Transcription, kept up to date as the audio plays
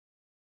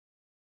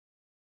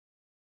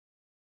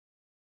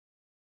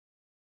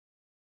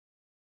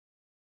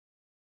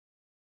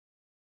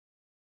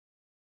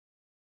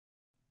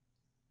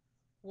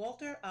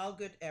Walter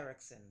Algut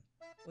Eriksson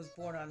was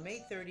born on May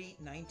 30,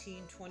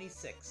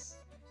 1926,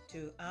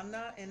 to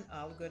Anna and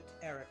Algut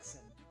Eriksson.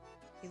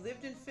 He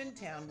lived in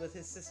Finntown with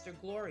his sister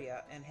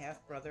Gloria and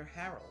half-brother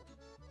Harold.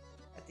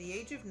 At the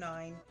age of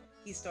 9,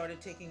 he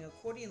started taking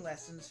accordion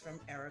lessons from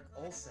Erik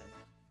Olsson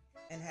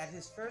and had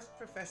his first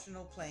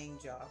professional playing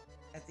job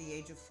at the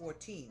age of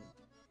 14.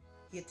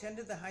 He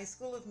attended the High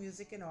School of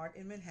Music and Art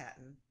in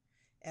Manhattan,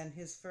 and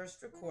his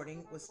first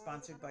recording was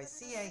sponsored by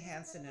C.A.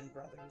 Hansen and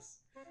Brothers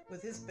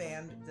with his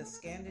band, the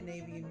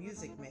Scandinavian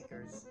Music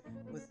Makers,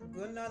 with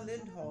Gunnar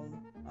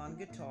Lindholm on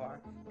guitar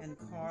and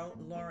Carl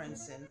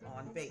Lorentzen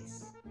on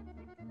bass.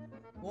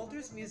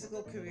 Walter's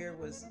musical career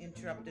was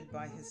interrupted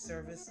by his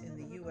service in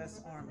the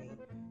U.S. Army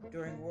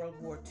during World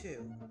War II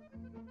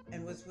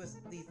and was with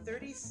the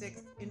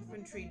 36th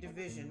Infantry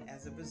Division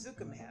as a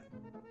bazooka man.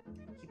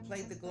 He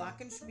played the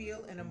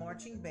glockenspiel in a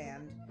marching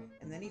band,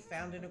 and then he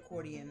found an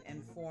accordion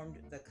and formed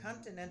the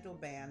Continental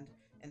Band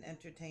and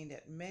entertained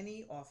at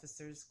many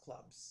officers'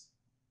 clubs.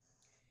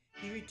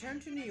 He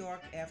returned to New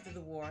York after the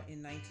war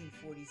in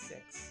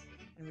 1946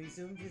 and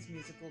resumed his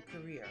musical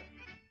career.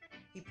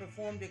 He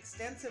performed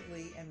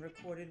extensively and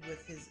recorded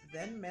with his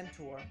then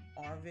mentor,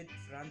 Arvid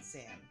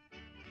Franzén.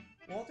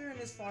 Walter and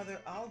his father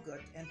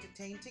Algut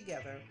entertained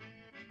together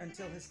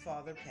until his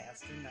father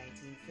passed in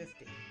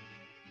 1950.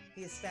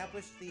 He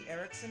established the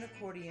Eriksson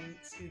Accordion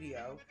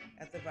Studio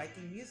at the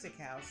Viking Music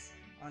House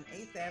on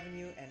 8th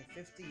Avenue and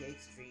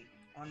 58th Street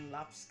on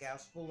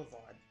Lapskaus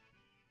Boulevard.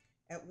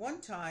 At one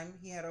time,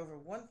 he had over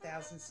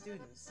 1,000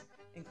 students,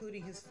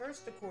 including his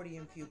first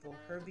accordion pupil,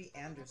 Herbie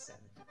Anderson,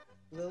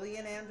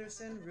 Lillian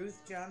Anderson,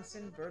 Ruth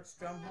Johnson, Bert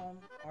Strumholm,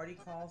 Artie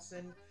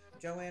Carlson,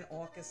 Joanne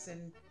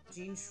Aukeson,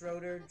 Jean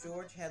Schroeder,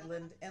 George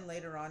Hedlund, and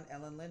later on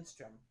Ellen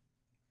Lindstrom.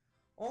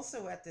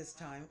 Also at this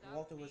time,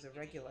 Walter was a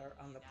regular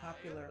on the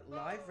popular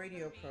live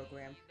radio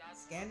program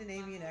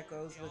Scandinavian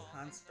Echoes with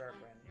Hans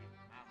Berggren.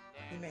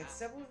 He made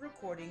several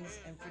recordings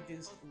and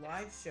produced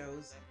live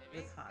shows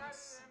with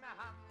Hans.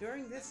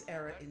 During this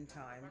era in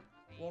time,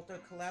 Walter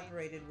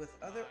collaborated with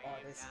other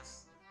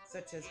artists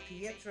such as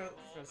Pietro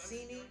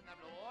Frosini,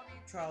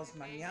 Charles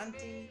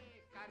Marianti,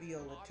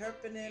 Viola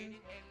Turpinen,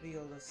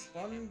 Viola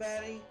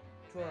Sponberg,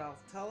 Toralf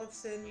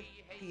Tollefsen,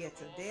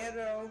 Pietro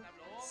Dero,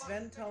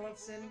 Sven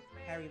Tollefsen,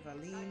 Harry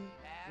Wallin,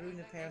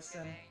 Rune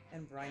Persson,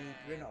 and Bryony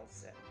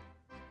Brynolfsen.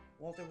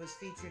 Walter was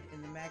featured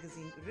in the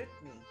magazine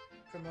Rytmi,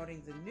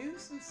 promoting the new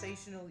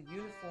sensational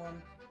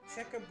uniform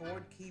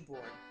checkerboard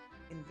keyboard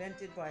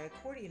invented by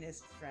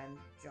accordionist friend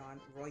John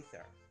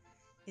Reuther.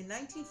 In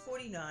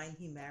 1949,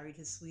 he married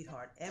his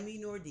sweetheart Emmy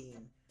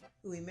Nordin,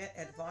 who he met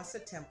at Vasa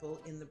Temple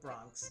in the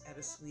Bronx at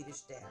a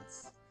Swedish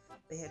dance.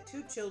 They had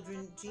 2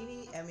 children,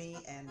 Jeanne, Emmy,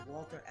 and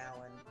Walter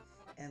Allen,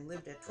 and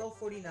lived at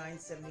 1249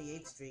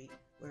 78th Street,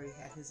 where he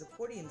had his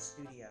accordion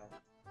studio.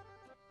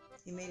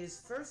 He made his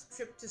first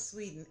trip to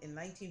Sweden in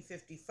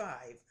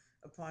 1955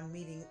 upon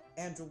meeting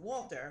Andrew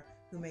Walter,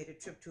 who made a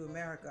trip to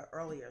America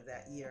earlier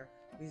that year,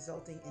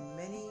 resulting in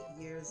many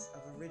years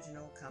of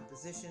original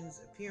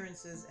compositions,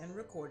 appearances, and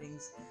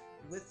recordings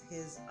with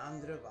his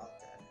Andre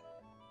Walter.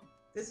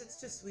 Visits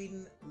to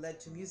Sweden led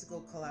to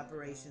musical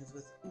collaborations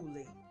with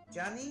Uli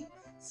Jeanne,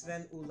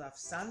 Sven-Olof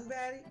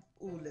Sandberg,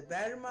 Ole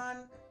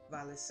Bergman,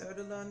 Valle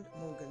Söderlund,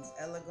 Mogens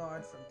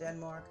Ellegaard from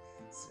Denmark,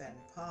 Sven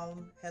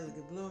Palm,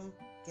 Helge Blum,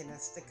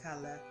 Geneste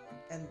Kalle,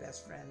 and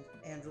best friend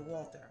Andrew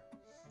Walter,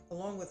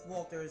 along with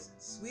Walter's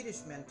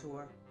Swedish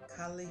mentor,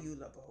 Kalle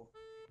Julabo.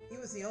 He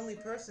was the only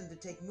person to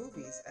take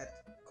movies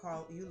at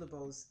Carl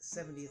Jullabo's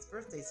 70th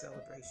birthday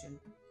celebration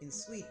in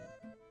Sweden.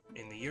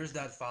 In the years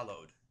that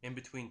followed, in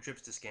between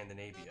trips to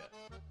Scandinavia,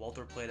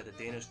 Walter played at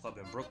the Danish Club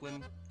in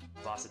Brooklyn,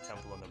 Vasa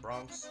Temple in the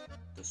Bronx,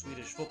 the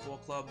Swedish Football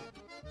Club,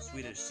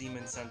 Swedish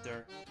Siemens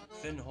Center,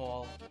 Finn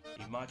Hall,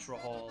 Imatra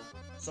Hall,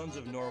 Sons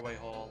of Norway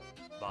Hall,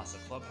 Vasa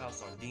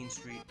Clubhouse on Dean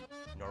Street,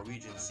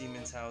 Norwegian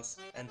Siemens House,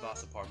 and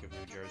Vasa Park of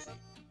New Jersey.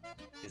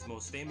 His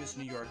most famous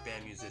New York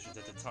band musicians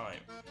at the time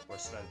were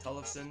Sven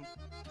Tollefsen,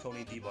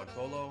 Tony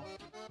DiBartolo,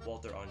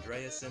 Walter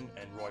Andreasen,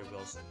 and Roy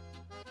Wilson.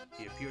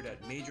 He appeared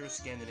at major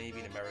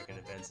Scandinavian American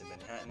events in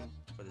Manhattan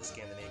for the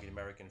Scandinavian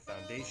American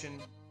Foundation,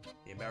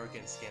 the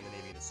American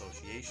Scandinavian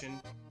Association,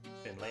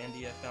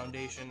 Finlandia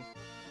Foundation,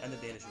 and the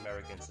Danish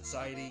American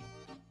Society,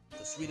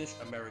 the Swedish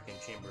American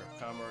Chamber of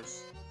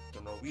Commerce,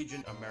 the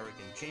Norwegian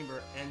American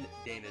Chamber, and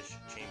Danish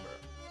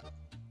Chamber.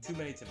 Too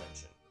many to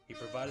mention. He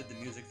provided the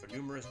music for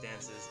numerous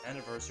dances,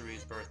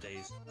 anniversaries,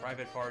 birthdays,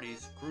 private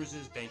parties,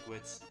 cruises,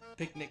 banquets,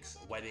 picnics,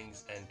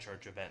 weddings, and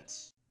church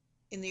events.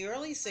 In the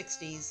early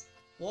 60s,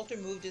 Walter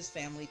moved his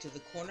family to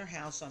the corner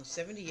house on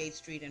 78th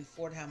Street and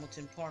Fort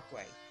Hamilton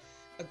Parkway,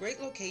 a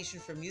great location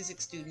for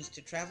music students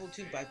to travel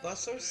to by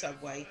bus or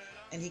subway,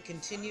 and he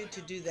continued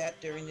to do that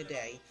during the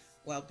day,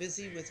 while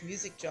busy with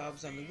music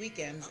jobs on the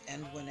weekends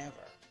and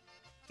whenever.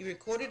 He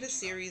recorded a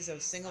series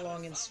of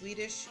sing-along in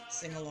Swedish,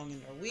 sing-along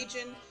in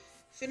Norwegian,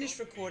 Finnish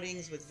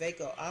recordings with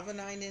Veikko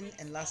Avanainen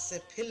and Lasse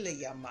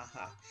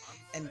Pillejamaha,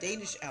 and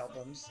Danish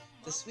albums.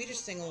 The Swedish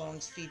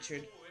sing-alongs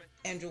featured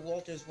Andrew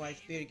Walter's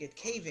wife Birgit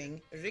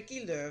Caving,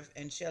 Ricky Lööf,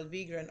 and Kjell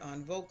Vigren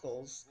on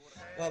vocals,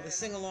 while the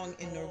sing-along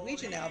in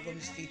Norwegian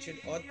albums featured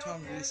Odd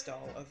Tom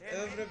Risdal of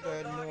Øvre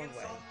Bø,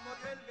 Norway.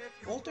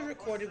 Walter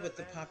recorded with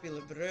the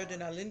popular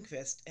Bröderna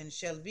Lindqvist and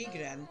Kjell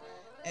Vigren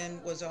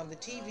and was on the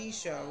TV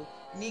show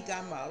Ni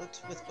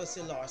Gammalt with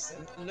Bosse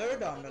Larsson,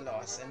 Lördag med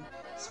Larsson,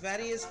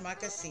 Sveriges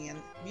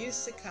Magasin,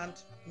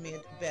 Musikant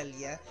med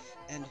Belge,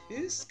 and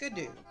Hur ska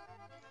du?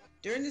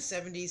 During the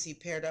 70s, he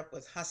paired up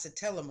with Hasse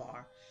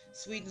Tellemar,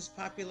 Sweden's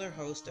popular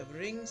host of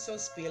Ring så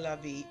spelar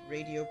vi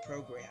radio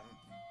program.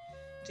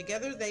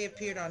 Together, they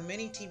appeared on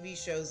many TV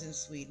shows in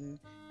Sweden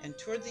and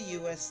toured the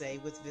USA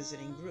with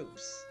visiting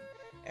groups.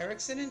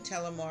 Eriksson and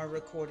Tellemar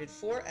recorded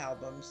 4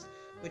 albums,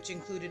 which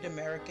included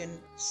American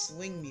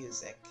swing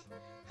music.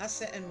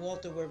 Hasse and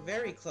Walter were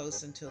very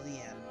close until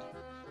the end.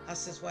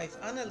 Hasse's wife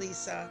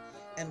Anna-Lisa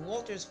and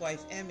Walter's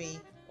wife Emmy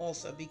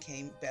also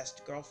became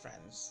best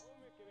girlfriends.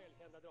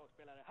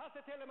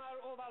 Hasse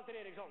Tellemar och Walter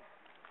Eriksson.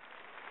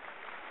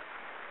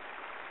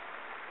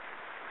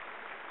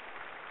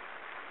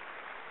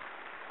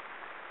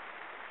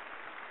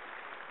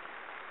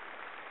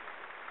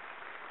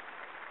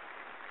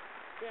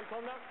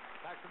 Välkomna.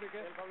 Tack så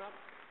mycket. Välkomna.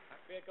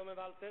 Välkommen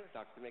Walter.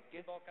 Tack så mycket.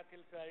 Tillbaka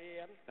till Sverige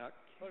igen. Tack.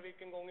 För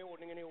vilken gång i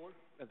ordningen i år?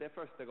 Det är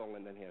första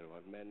gången den här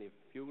var, men i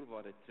fjol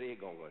var det 3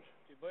 gånger.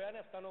 Du börjar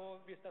nästan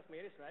att vistas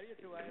mer i Sverige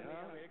tror jag än i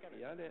Amerika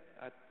nu.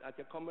 Ja, att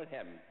jag kommer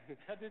hem.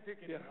 Ja, du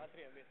tycker det. Ja,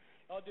 trevligt.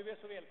 Ja, du är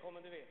så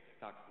välkommen, du vet.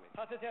 Tack så mycket.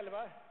 Hasse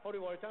Tellemar, har du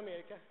varit i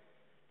Amerika?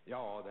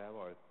 Ja, det har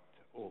varit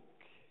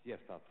och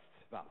gästat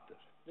Walter.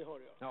 Det har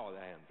du ja. Ja, det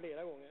har hänt.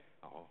 Flera gånger.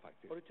 Ja,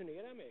 faktiskt. Har du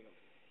turnerat med dem?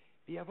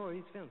 Vi har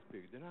varit i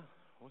svenskbygderna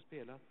och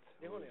spelat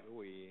Det har ni.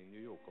 och i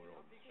New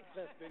York-området.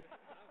 Svenskbygd.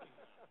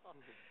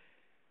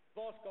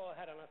 Vad ska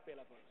herrarna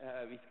spela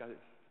för? Vi ska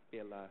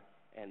spela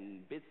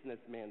en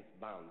businessman's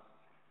bounce.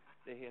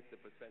 Det heter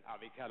på svenska. Ja,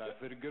 vi kallar det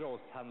för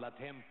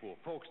grosshandlartempo.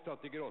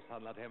 Foxtrot i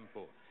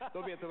grosshandlartempo.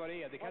 Då vet du vad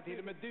det är. Det kan till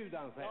och med du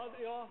dansa.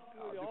 Ja,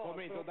 du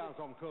kommer inte att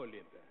dansa omkull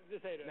inte. Det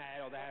säger du.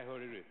 Nej, det här hör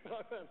du ut.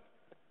 Ja, skönt.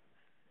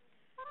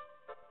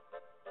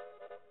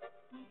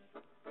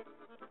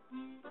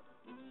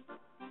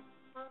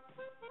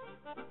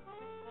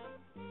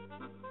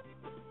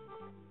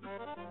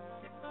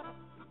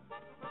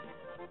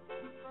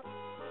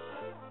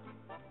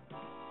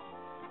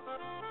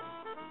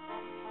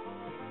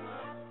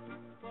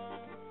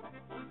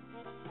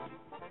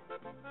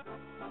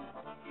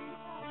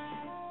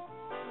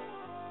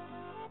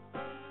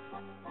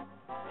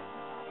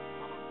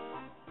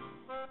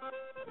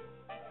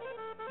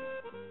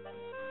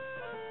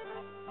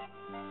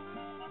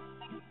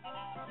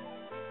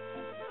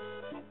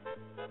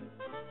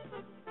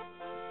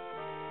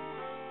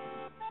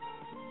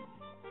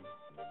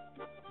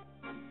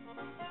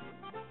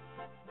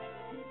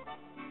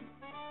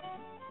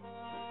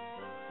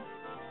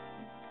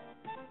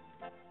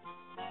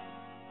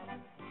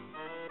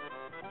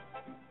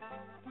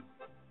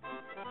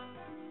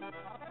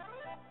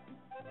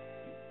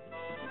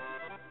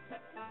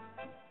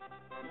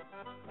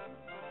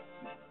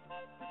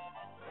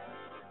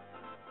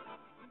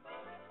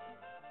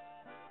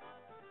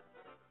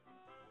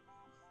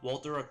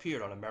 Walter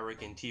appeared on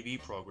American TV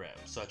programs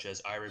such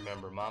as I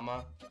Remember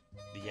Mama,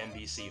 the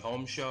NBC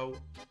Home Show,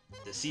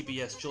 the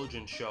CBS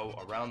children's show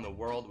Around the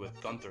World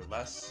with Gunther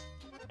Less,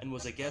 and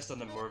was a guest on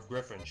the Merv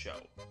Griffin Show,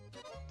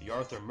 the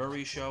Arthur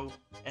Murray Show,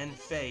 and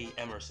Faye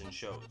Emerson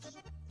shows.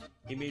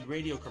 He made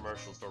radio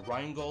commercials for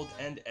Rheingold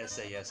and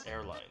SAS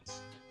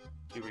Airlines.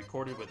 He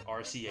recorded with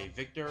RCA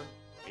Victor,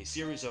 a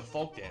series of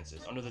folk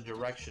dances under the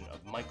direction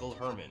of Michael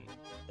Herman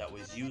that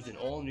was used in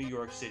all New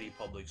York City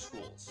public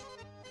schools.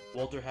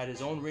 Walter had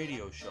his own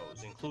radio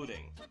shows,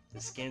 including the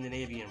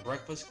Scandinavian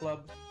Breakfast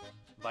Club,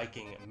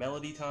 Viking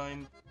Melody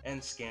Time,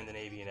 and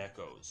Scandinavian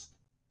Echoes.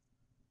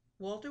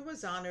 Walter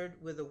was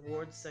honored with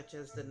awards such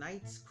as the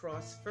Knight's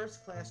Cross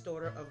First Class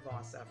Order of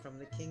Vasa from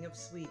the King of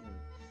Sweden,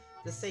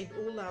 the St.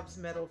 Olav's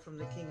Medal from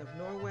the King of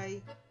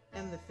Norway,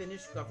 and the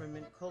Finnish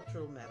Government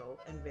Cultural Medal,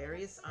 and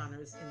various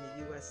honors in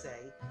the USA,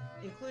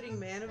 including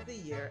Man of the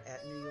Year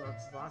at New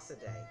York's Vasa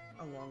Day,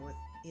 along with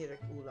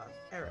Erik Olof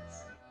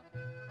Eriksson.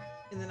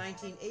 In the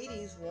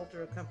 1980s,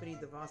 Walter accompanied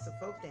the Vasa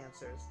folk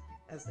dancers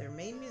as their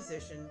main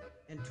musician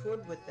and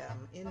toured with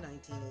them in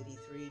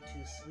 1983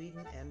 to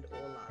Sweden and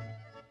Åland.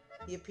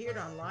 He appeared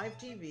on live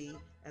TV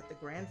at the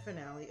grand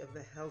finale of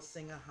the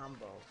Hälsinge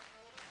Hambo.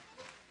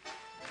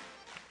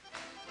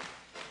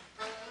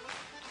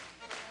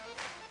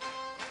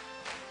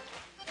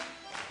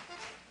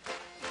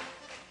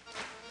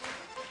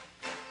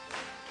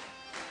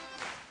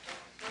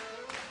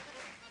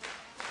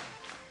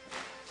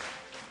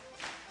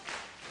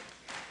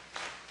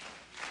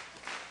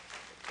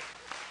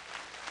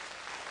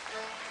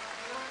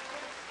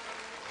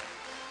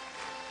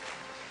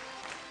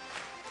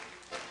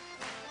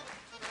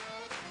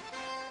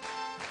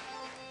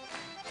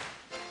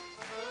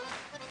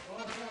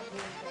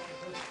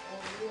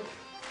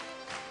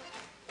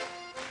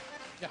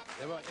 Ja,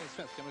 det var en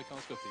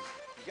svensk-amerikansk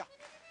uppvisning. Ja.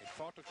 Ett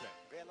fart och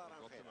kväll. Väl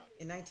arrangerat.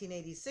 In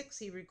 1986,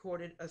 he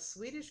recorded A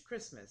Swedish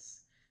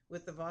Christmas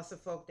with the Vasa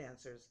folk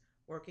dancers,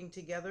 working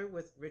together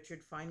with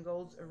Richard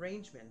Feingold's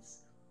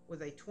arrangements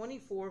with a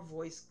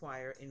 24-voice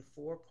choir in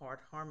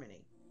 4-part harmony.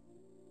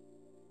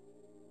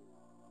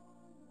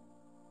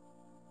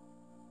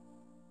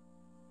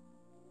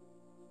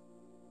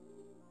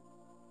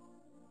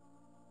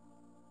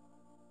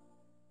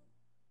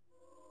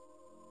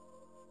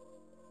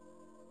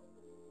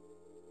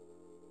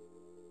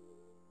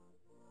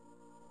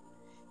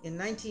 In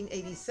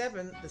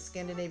 1987, the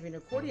Scandinavian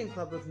Accordion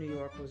Club of New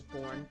York was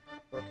born,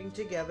 working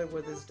together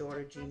with his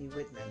daughter Jeanne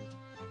Whitman.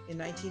 In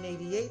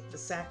 1988, the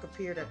SAC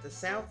appeared at the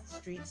South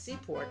Street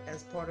Seaport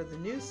as part of the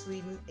New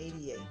Sweden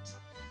 88,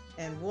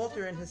 and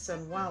Walter and his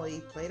son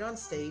Wally played on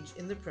stage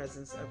in the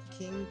presence of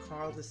King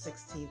Carl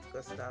XVI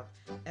Gustav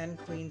and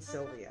Queen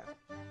Sylvia.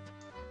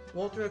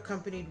 Walter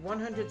accompanied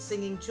 100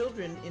 singing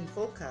children in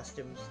folk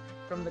costumes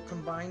from the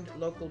combined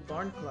local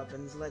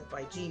barnklubbens led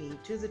by Jeanne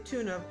to the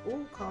tune of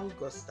O Carl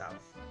Gustav.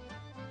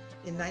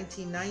 In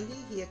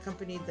 1990, he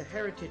accompanied the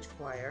Heritage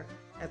Choir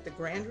at the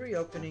grand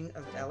reopening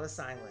of Ellis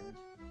Island.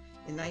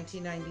 In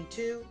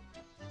 1992,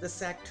 the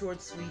SAC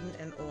toured Sweden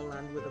and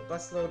Åland with a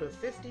busload of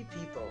 50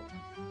 people.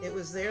 It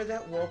was there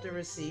that Walter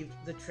received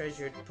the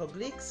treasured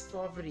Publiks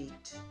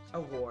Favorit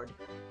Award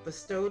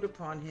bestowed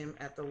upon him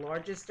at the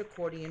largest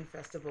accordion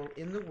festival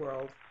in the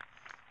world,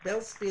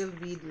 Bellspel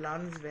vid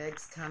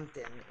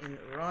Landsvägskanten in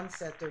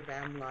Ransäter,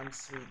 Värmland,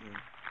 Sweden.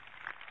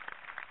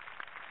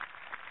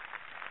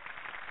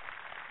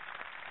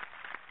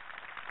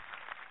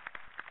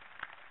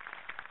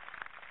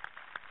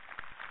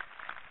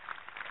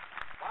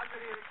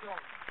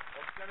 Eriksson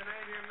of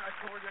Scandinavian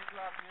Accordion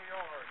Club, New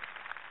York.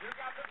 You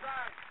got the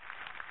prize.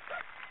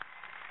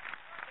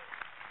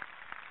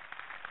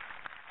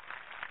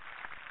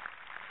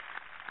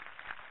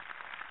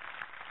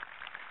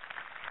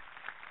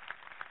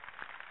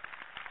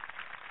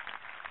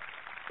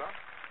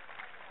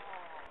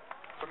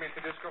 Som inte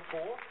du ska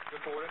få, du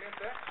får den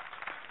inte.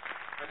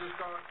 Men du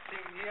ska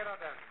signera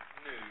den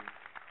nu,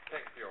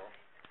 tänkte jag.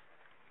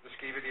 Du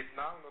skriver ditt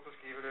namn och så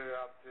skriver du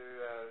att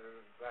du är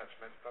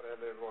världsmästare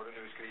eller vad du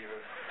nu skriver.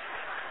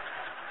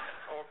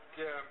 Och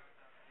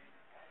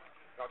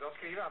ja, du har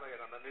skrivit alla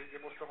redan, men vi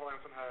måste ha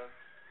en sån här,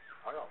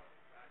 ja,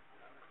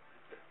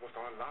 vi måste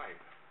ha en live.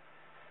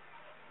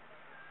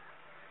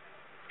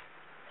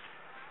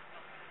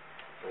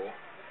 Så.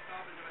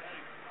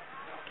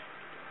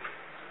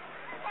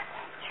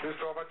 Hur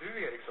stavar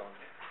du, Eriksson?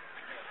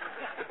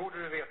 Det borde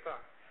du veta.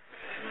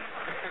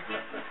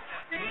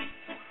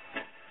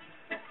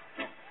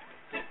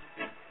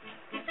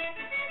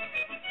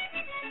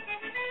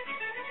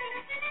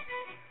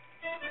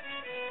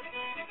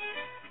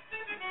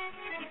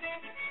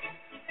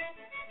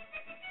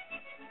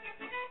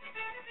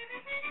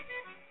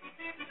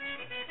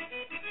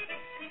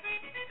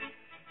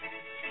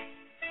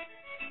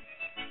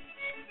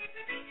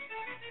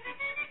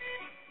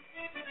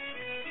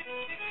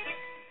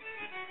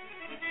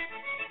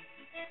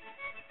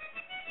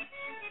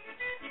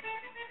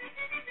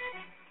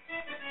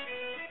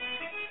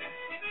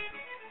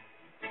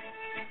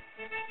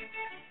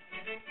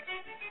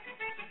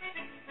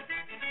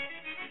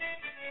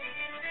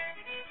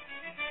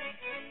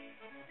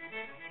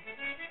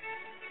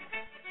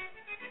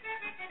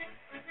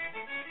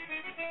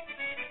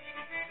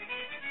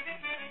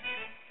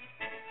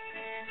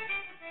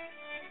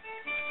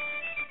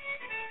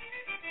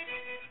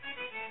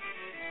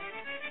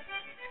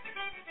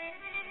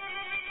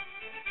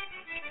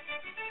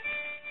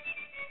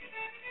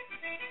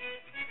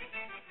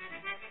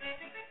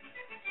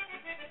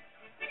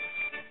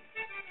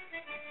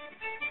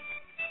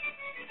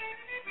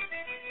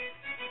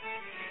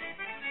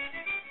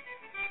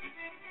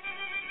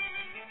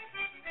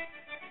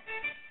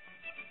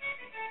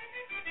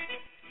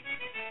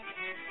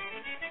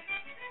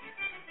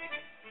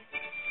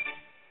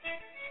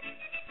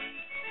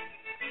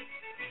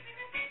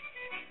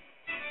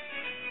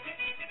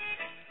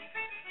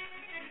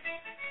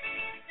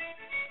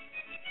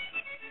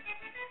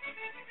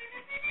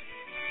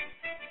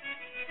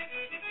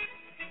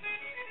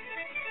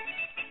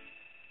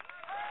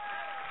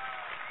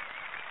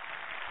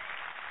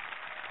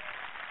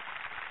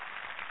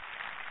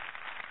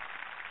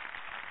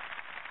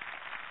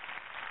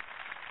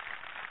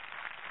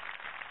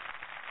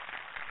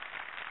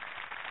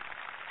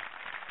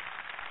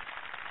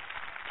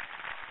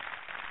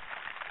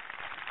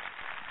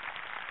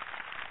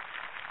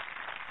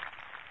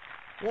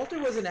 Walter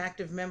was an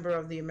active member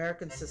of the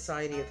American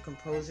Society of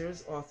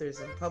Composers, Authors,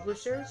 and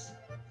Publishers,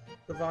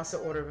 the Vasa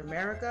Order of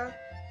America,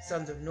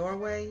 Sons of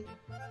Norway,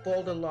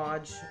 Boulder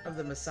Lodge of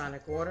the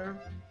Masonic Order,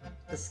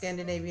 the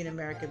Scandinavian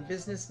American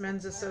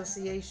Businessmen's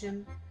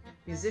Association,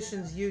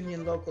 Musicians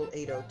Union Local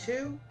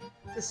 802,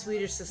 the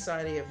Swedish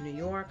Society of New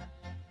York,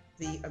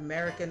 the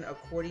American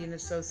Accordion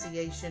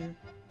Association,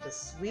 the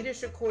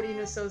Swedish Accordion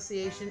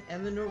Association,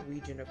 and the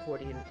Norwegian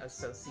Accordion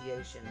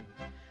Association.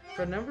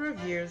 For a number of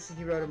years,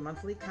 he wrote a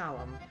monthly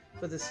column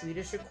for the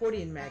Swedish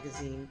accordion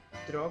magazine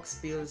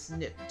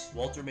Dragspelsnytt.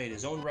 Walter made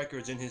his own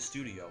records in his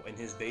studio in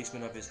his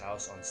basement of his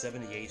house on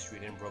 78th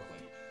Street in Brooklyn,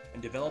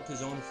 and developed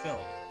his own film,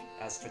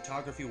 as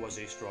photography was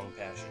a strong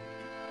passion.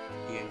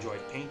 He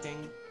enjoyed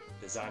painting,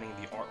 designing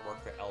the artwork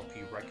for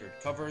LP record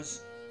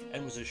covers,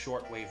 and was a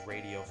shortwave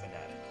radio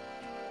fanatic.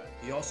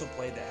 He also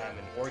played the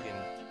Hammond organ,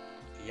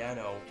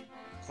 piano,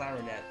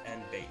 clarinet,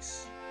 and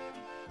bass.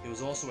 He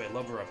was also a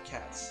lover of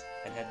cats,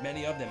 and had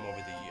many of them over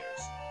the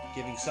years,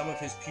 giving some of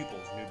his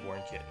pupils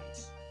newborn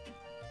kittens.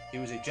 He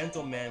was a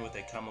gentle man with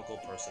a comical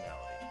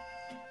personality.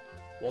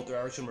 Walter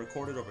Eriksson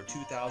recorded over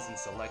 2,000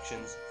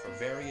 selections for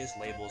various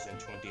labels in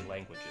 20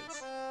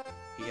 languages.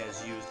 He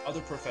has used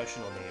other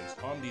professional names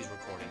on these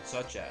recordings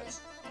such as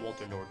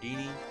Walter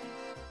Nordini,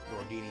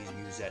 Nordini's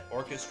Musette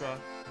Orchestra,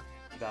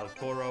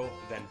 Valtoro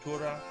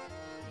Ventura,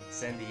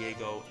 San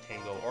Diego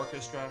Tango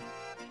Orchestra,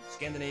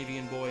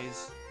 Scandinavian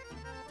Boys,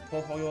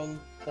 Pohoyol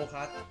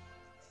Pohat,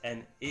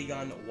 and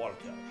Egon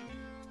Walter.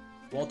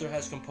 Walter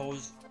has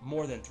composed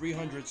more than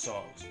 300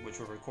 songs, which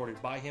were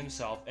recorded by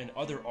himself and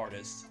other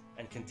artists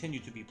and continue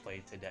to be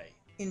played today.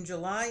 In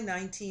July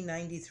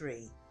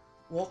 1993,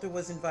 Walter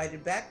was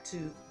invited back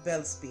to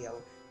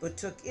Vällspel, but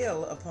took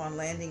ill upon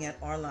landing at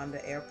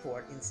Arlanda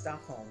Airport in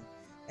Stockholm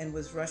and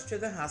was rushed to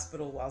the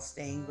hospital while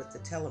staying with the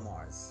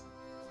Telemars.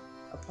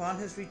 Upon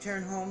his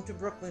return home to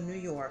Brooklyn, New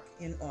York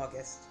in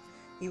August,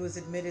 he was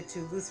admitted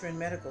to Lutheran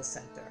Medical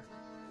Center.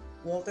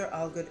 Walter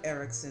Algut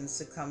Eriksson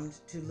succumbed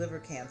to liver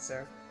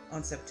cancer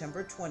on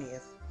September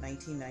 20th,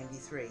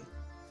 1993.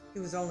 He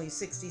was only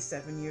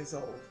 67 years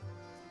old.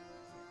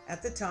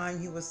 At the time,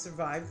 he was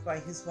survived by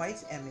his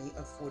wife Emmy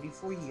of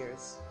 44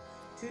 years,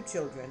 2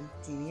 children,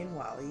 Jeanne and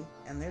Wally,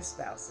 and their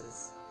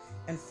spouses,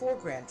 and 4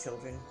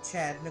 grandchildren,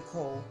 Chad,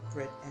 Nicole,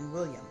 Britt, and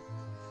William.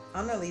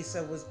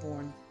 Annalisa was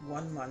born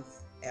 1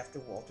 month after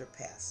Walter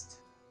passed.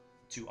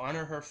 To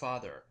honor her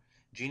father,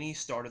 Jeanne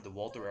started the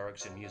Walter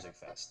Eriksson Music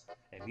Fest,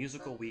 a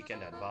musical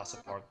weekend at Vasa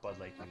Park, Bud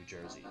Lake, New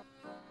Jersey.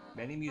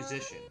 Many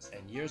musicians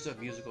and years of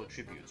musical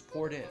tributes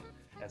poured in,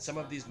 and some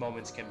of these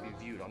moments can be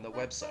viewed on the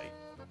website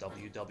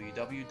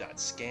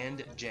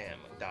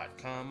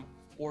www.scandjam.com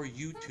or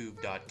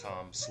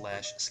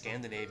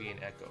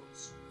youtube.com/Scandinavian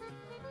Echoes.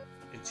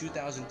 In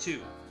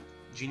 2002,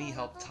 Jeanne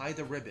helped tie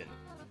the ribbon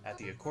at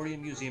the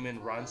Accordion Museum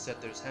in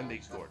Ransäters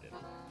Hembygdsgården,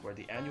 where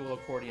the annual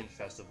Accordion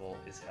Festival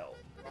is held.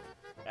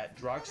 At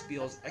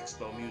Dragspel's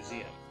Expo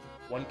Museum,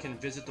 one can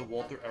visit the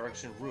Walter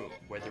Eriksson room,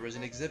 where there is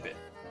an exhibit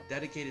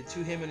dedicated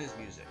to him and his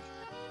music.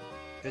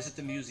 Visit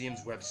the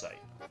museum's website,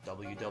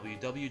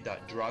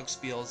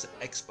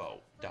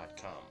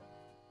 www.dragspelsexpo.com.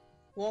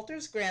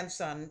 Walter's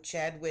grandson,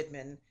 Chad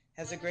Widman,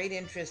 has a great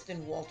interest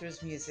in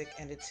Walter's music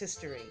and its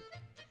history.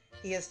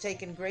 He has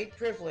taken great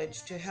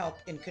privilege to help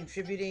in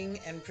contributing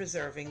and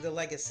preserving the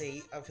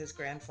legacy of his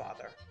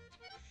grandfather.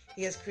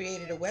 He has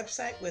created a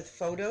website with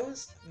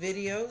photos,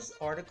 videos,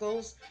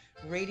 articles,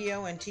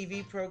 radio and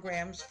TV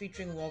programs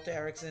featuring Walter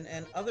Eriksson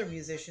and other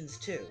musicians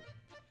too.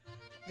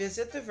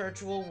 Visit the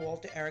virtual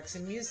Walter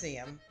Eriksson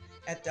Museum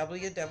at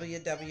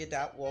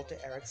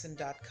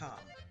www.waltereriksson.com.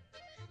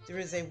 There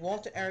is a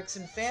Walter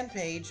Eriksson fan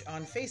page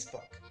on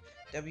Facebook,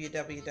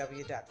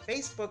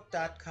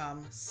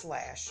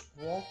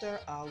 www.facebook.com/Walter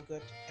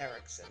Algut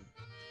Eriksson.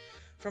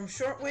 From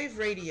shortwave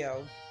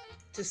radio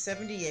to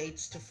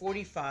 78s to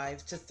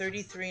 45s to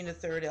 33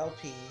 1/3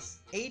 LPs,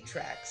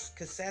 8-tracks,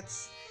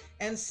 cassettes,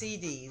 and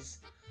CDs,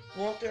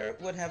 Walter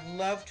would have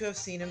loved to have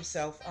seen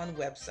himself on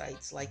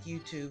websites like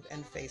YouTube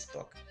and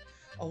Facebook,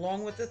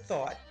 along with the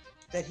thought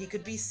that he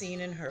could be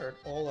seen and heard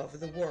all over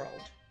the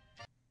world.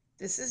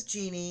 This is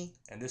Jeanne.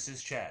 And this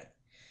is Chad.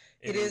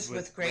 It is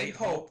with great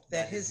hope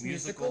that his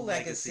musical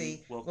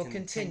legacy will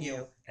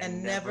continue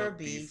and never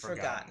be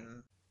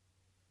forgotten.